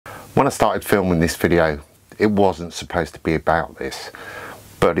When I started filming this video, it wasn't supposed to be about this,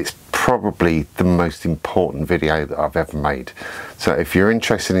 but it's probably the most important video that I've ever made. So if you're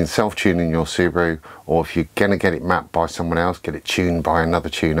interested in self-tuning your Subaru, or if you're going to get it mapped by someone else, get it tuned by another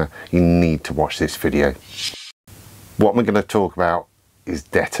tuner, you need to watch this video. What we're going to talk about is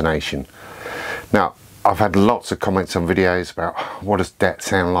detonation. Now, I've had lots of comments on videos about what does det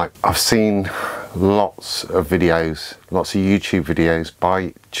sound like. I've seen lots of videos, lots of YouTube videos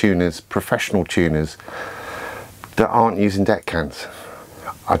by tuners, professional tuners, that aren't using det cans.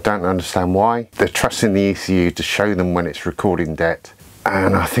 I don't understand why. They're trusting the ECU to show them when it's recording det,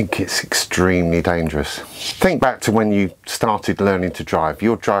 and I think it's extremely dangerous. Think back to when you started learning to drive.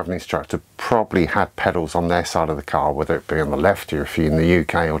 Your driving instructor probably had pedals on their side of the car, whether it be on the left or if you're in the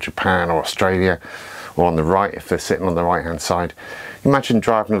UK or Japan or Australia, or on the right if they're sitting on the right hand side. Imagine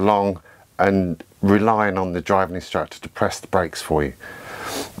driving along and relying on the driving instructor to press the brakes for you.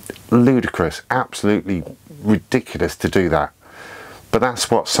 Ludicrous, absolutely ridiculous to do that. But that's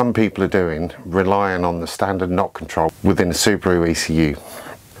what some people are doing, relying on the standard knock control within a Subaru ECU.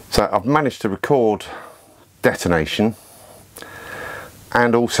 So I've managed to record detonation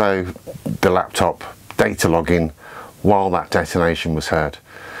and also the laptop data logging while that detonation was heard.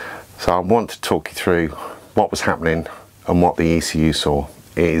 So I want to talk you through what was happening and what the ECU saw.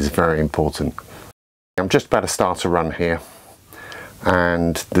 It is very important. I'm just about to start a run here,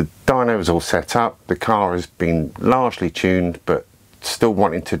 and the dyno is all set up. The car has been largely tuned, but still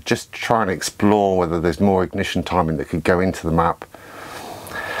wanting to just try and explore whether there's more ignition timing that could go into the map.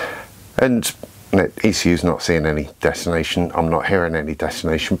 And ECU's not seeing any detonation, I'm not hearing any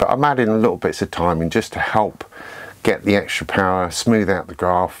detonation, but I'm adding little bits of timing just to help get the extra power, smooth out the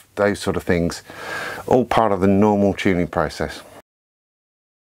graph, those sort of things, all part of the normal tuning process.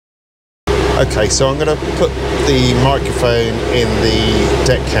 Okay, so I'm going to put the microphone in the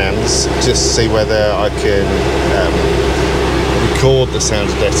det cans just to see whether I can record the sound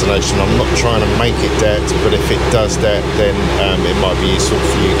of detonation. I'm not trying to make it det, but if it does det, then it might be useful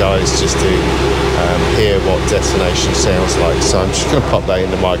for you guys just to hear what detonation sounds like. So I'm just going to pop that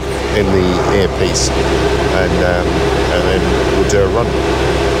in the earpiece, and then we'll do a run.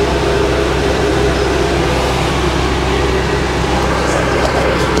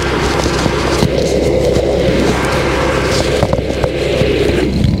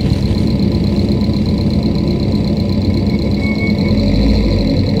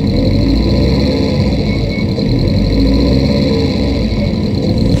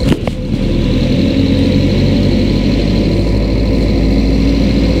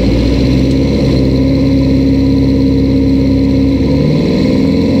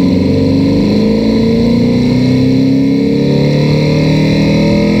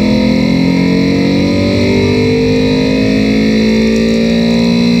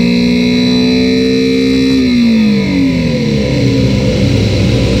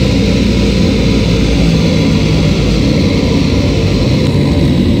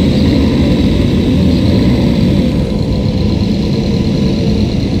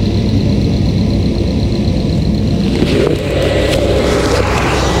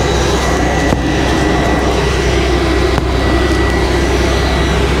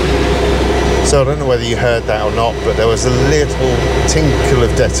 So I don't know whether you heard that or not, but there was a little tinkle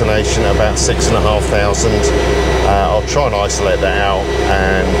of detonation at about 6,500. I'll try and isolate that out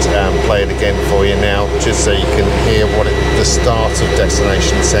and play it again for you now, just so you can hear what the start of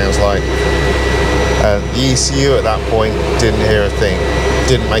detonation sounds like. The ECU at that point didn't hear a thing,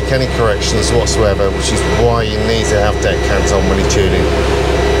 didn't make any corrections whatsoever, which is why you need to have det cans on when you're tuning.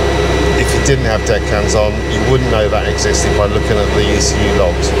 If you didn't have det cans on, you wouldn't know that existed by looking at the ECU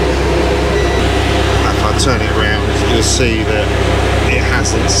logs. If I turn it around, you'll see that it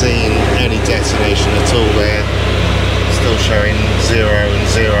hasn't seen any detonation at all there. Still showing 0 and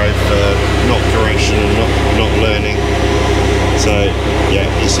 0 for not correction and not learning. So yeah,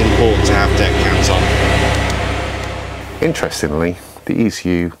 it's important to have det cans on. Interestingly, the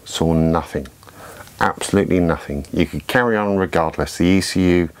ECU saw nothing, absolutely nothing. You could carry on regardless. The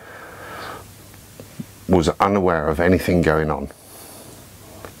ECU was unaware of anything going on.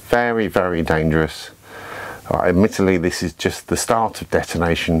 Very, very dangerous. Admittedly, this is just the start of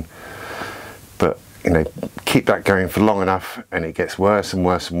detonation, but you know, keep that going for long enough and it gets worse and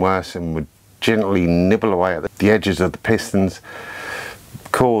worse and worse, and would gently nibble away at the edges of the pistons,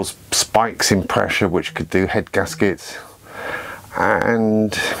 cause spikes in pressure which could do head gaskets,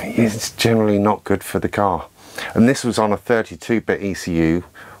 and it's generally not good for the car. And this was on a 32-bit ECU,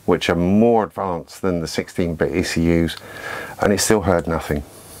 which are more advanced than the 16-bit ECUs, and it still heard nothing.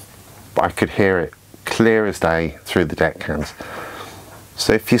 But I could hear it clear as day through the det cans.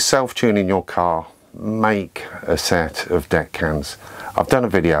 So if you're self-tuning your car, make a set of deck cans. I've done a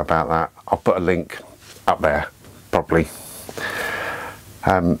video about that. I'll put a link up there, probably.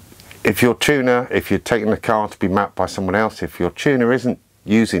 If your tuner, if you're taking the car to be mapped by someone else, if your tuner isn't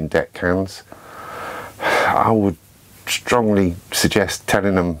using deck cans, I would strongly suggest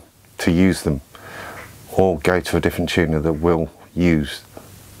telling them to use them, or go to a different tuner that will use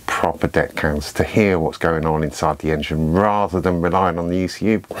proper deck cans to hear what's going on inside the engine, rather than relying on the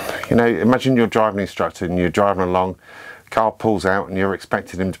ECU. You know, imagine you're a driving instructor and you're driving along, car pulls out and you're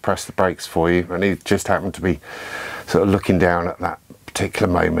expecting him to press the brakes for you, and he just happened to be sort of looking down at that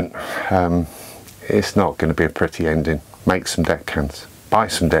particular moment. It's not going to be a pretty ending. Make some deck cans, buy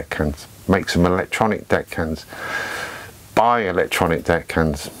some deck cans, make some electronic deck cans, buy electronic deck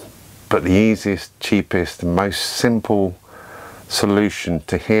cans. But the easiest, cheapest, most simple solution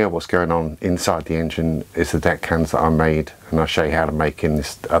to hear what's going on inside the engine is the deck cans that I made, and I'll show you how to make in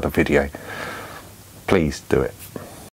this other video. Please do it.